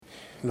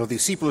los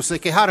discípulos se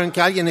quejaron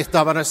que alguien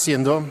estaba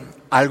haciendo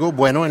algo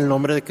bueno en el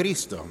nombre de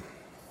Cristo.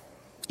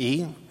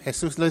 Y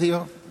Jesús les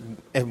dijo,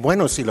 es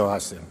bueno si lo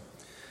hacen.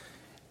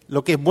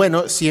 Lo que es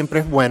bueno siempre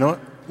es bueno,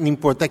 no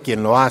importa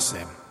quién lo hace.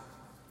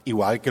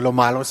 Igual que lo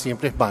malo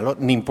siempre es malo,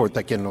 no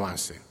importa quién lo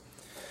hace.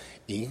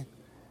 Y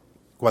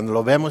cuando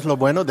lo vemos lo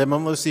bueno,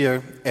 debemos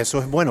decir, eso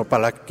es bueno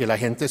para que la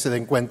gente se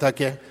den cuenta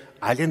que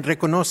alguien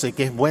reconoce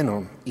que es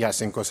bueno y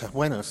hacen cosas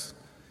buenas.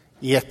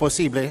 Y es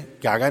posible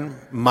que hagan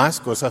más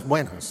cosas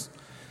buenas.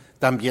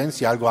 También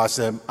si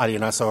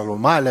alguien hace algo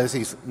mal, es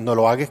decir, no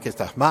lo hagas que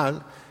estás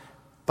mal,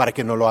 para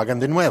que no lo hagan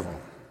de nuevo.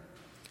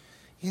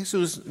 Y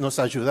Jesús nos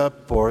ayuda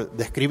por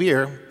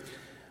describir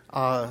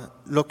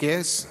lo que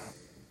es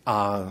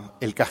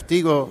el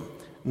castigo,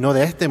 no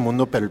de este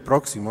mundo, pero el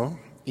próximo,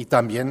 y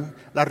también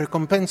la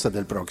recompensa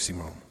del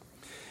próximo.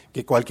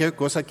 Que cualquier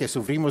cosa que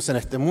sufrimos en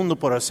este mundo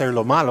por hacer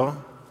lo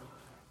malo,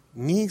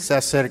 ni se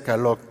acerca a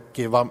lo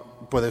que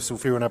puede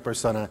sufrir una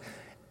persona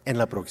en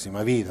la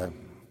próxima vida,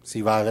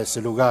 si va a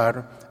ese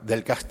lugar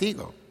del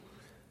castigo,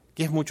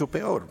 que es mucho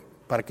peor,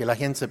 para que la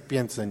gente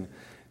piense,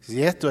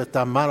 si esto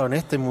está malo en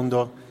este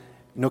mundo,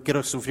 no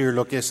quiero sufrir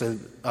lo que es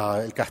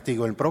el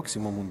castigo en el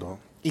próximo mundo.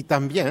 Y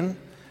también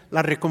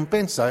la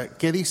recompensa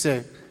que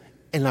dice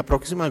en la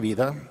próxima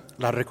vida,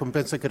 la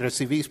recompensa que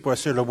recibís por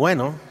hacer lo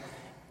bueno,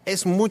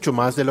 es mucho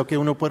más de lo que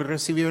uno puede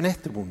recibir en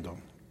este mundo,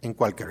 en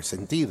cualquier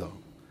sentido.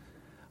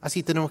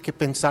 Así tenemos que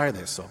pensar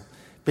de eso.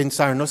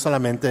 Pensar no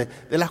solamente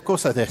de las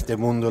cosas de este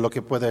mundo, lo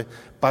que puede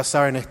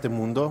pasar en este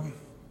mundo,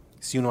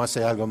 si uno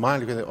hace algo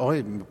mal,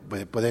 hoy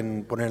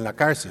pueden poner en la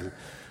cárcel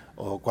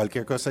o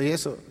cualquier cosa y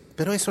eso,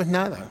 pero eso es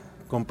nada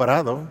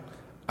comparado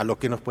a lo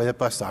que nos puede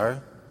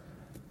pasar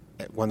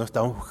cuando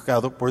estamos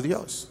juzgados por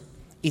Dios.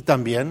 Y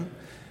también,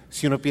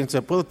 si uno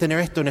piensa, puedo tener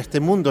esto en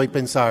este mundo y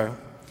pensar,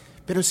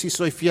 pero si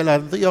soy fiel a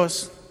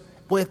Dios,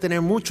 voy a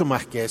tener mucho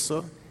más que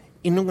eso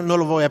y no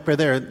lo voy a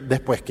perder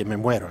después que me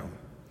muera.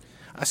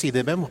 Así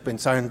debemos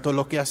pensar en todo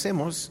lo que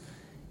hacemos,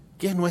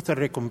 que es nuestra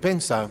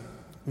recompensa,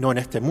 no en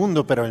este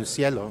mundo, pero en el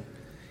cielo.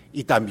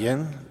 Y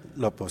también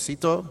lo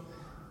opuesto,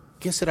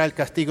 que será el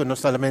castigo no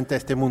solamente de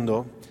este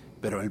mundo,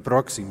 pero el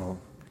próximo.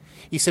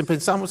 Y si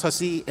pensamos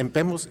así,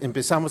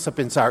 empezamos a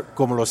pensar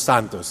como los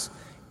santos,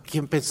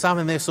 que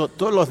pensaban en eso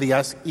todos los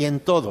días y en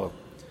todo.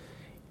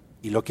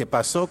 Y lo que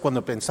pasó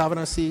cuando pensaban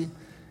así,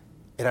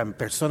 eran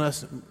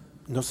personas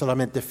no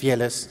solamente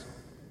fieles,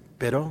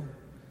 pero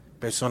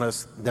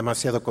personas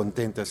demasiado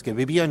contentas, que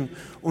vivían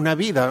una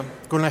vida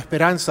con la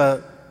esperanza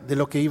de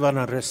lo que iban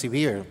a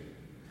recibir.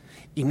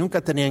 Y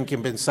nunca tenían que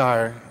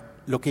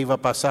pensar lo que iba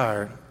a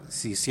pasar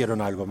si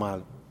hicieron algo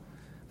mal.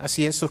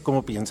 Así eso es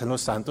como piensan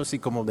los santos y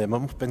como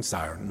debemos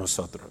pensar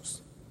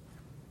nosotros.